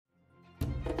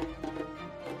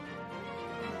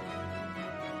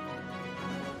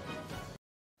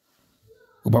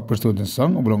Ubah perstuan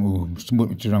song oblong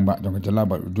sembut mencerang bak jong jala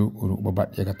bat uduk uruk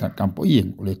babat ya kata kampung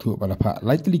ing oleh tu bala Phah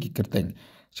Tylli ki Kyrteng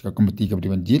sika komiti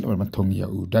kepentingan jil oleh matong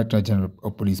ya Director General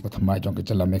of Police pertama jong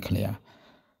jala Mekhlaya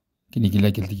kini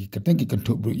gila ki Kyrteng ki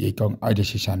Kynthup bru ye kong ida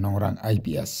sisa Nongrang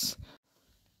IPS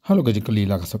halo gajeng kali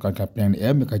la Sorkar ka peng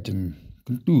em ka jeng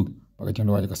kentu baka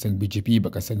jeng lawa ka seng BJP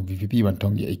baka seng VVP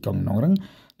bantong ye kong Nongrang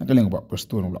nakaleng bak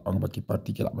perstuan ulah ong baki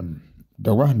parti ki ban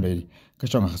dawah dari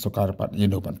kesong Sorkar pat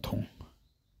ye no bantong.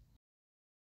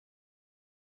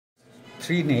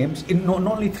 Three names, not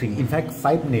only three, in fact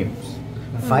 5 names.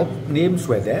 5 names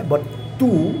were there, but 2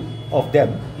 of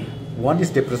them, one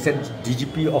is they present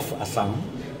DGP of Assam,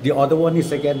 the other one is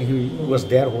again, he was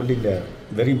there holding a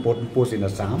very important post in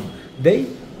Assam. They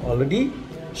already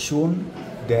shown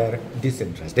their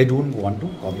disinterest. They don't want to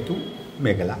come to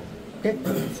Meghalaya, okay,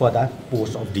 for that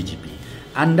post of DGP.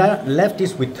 And the left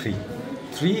is with 3.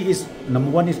 3 is,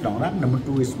 number 1 is Nongrang, number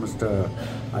 2 is Mr.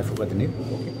 I forgot the name.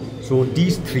 Okay. So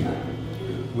these 3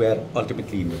 were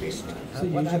ultimately in the waste. So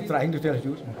what I'm trying to tell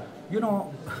you, you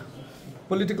know,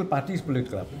 political party is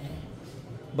political.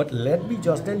 But let me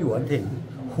just tell you one thing.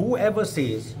 Whoever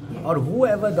says or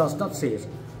whoever does not say,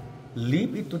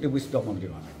 leave it to the wisdom of the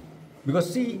government.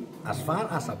 Because see, as far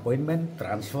as appointment,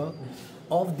 transfer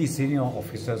of the senior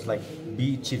officers like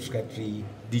be Chief Secretary,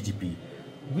 DGP,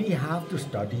 we have to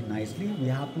study nicely. We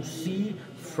have to see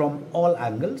from all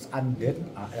angles, and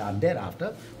then and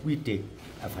thereafter we take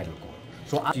a final call.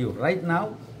 So you right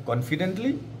now,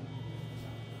 confidently,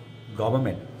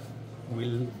 government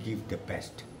will give the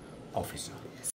best officer.